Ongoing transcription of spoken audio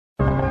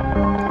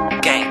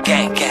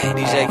Gang, gang.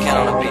 DJ Ken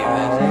on the beat,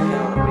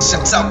 man.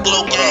 Shouts out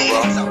Glow Gang.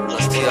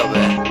 What's the up,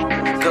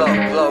 man?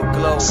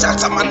 Glow.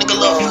 Shouts out my nigga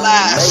Lil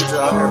Flash.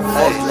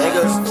 Hey,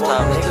 niggas, it's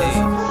time to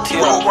leave.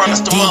 Road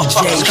runners, the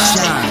motherfuckers.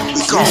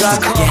 We gon' You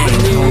got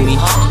company.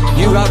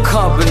 You got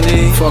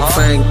company. Fuck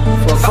Fang.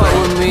 Fuck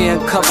with me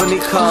and company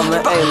coming.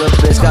 Hey, little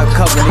bitch got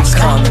company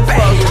coming.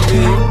 Fuck with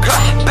me.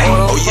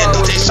 Oh yeah,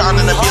 DJ Sean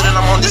in the building.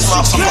 I'm on this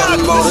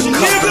motherfucker. Motor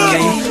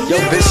company. Yo,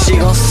 bitch, she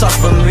gon'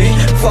 suffer me.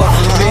 Fuck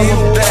with me.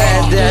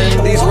 Bad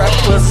daddy. These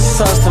rappers are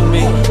sons to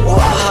me.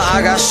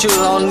 I got shoes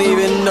I don't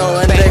even know,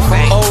 and they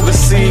from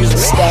overseas.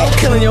 Stop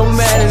killing your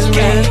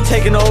management,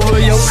 taking over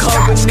your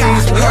companies.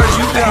 Heard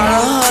you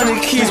got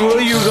 100 keys, well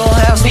you gon'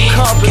 have some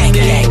company.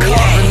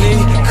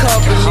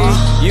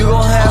 You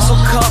gon' have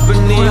some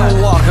company.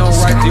 I'm walking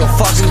right through your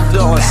fucking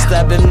door and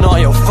stepping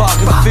on your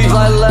fucking feet.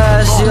 Like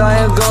last year,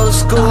 I ain't go to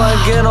school, I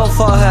ain't get no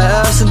fuck,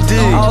 had S&D.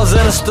 I was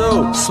in the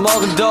stool,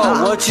 smoking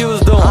dope, what you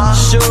was doing?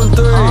 Shooting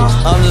threes.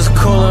 I'm just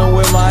coolin'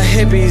 with my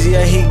hippies,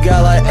 yeah, he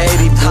got like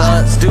 80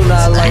 blunts. Do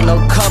not like no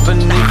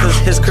company, cause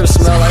his crib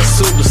smell like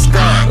super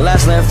skunk.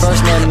 Last name,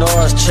 first name,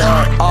 Norris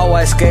Chuck. All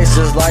white skates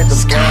just like the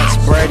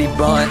Bunch, Brady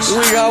Bunch.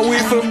 We got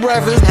weed for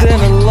breakfast,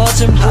 dinner,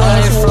 lunch, and brunch.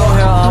 I ain't from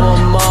here, I'm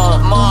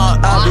a monk.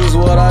 I do's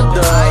what I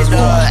does.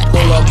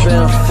 Pull up in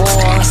a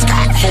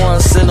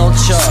foreign, sit on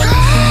Chuck.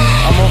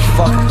 I'm a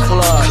fucking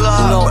club,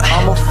 you know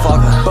I'm a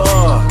fucking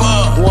bug.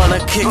 Wanna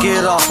kick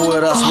it off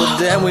with us, but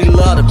then we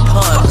love to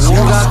punch. You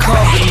got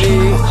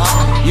company,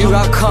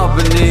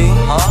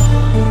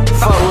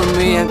 fuck with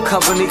me and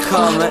company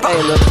coming.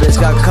 Hey, little bitch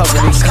got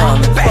company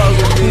coming. Fuck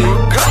with me,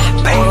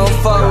 don't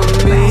fuck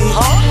with me.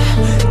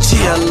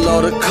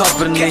 GLO the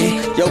company,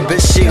 yo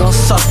bitch she gon'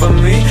 suffer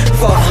me.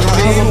 Fuck with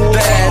me,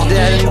 bad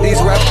daddy,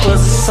 these rappers are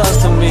sons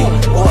to me.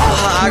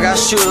 I got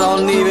shoes I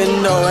don't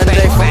even know, and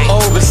they from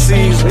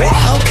overseas.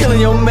 I'm killing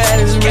your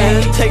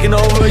management, taking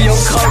over your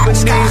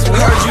companies.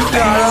 Heard you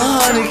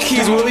got 100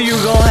 keys, well you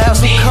gon' have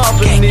some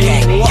company.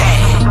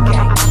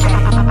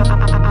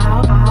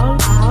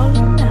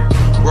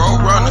 Road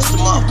runners, the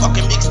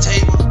motherfucking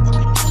mixtape.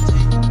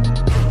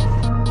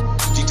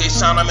 DJ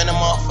Sean, I'm in the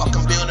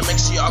motherfucking building. Make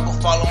sure y'all go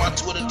follow my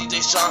Twitter,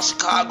 DJ Sean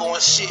Chicago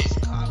and shit.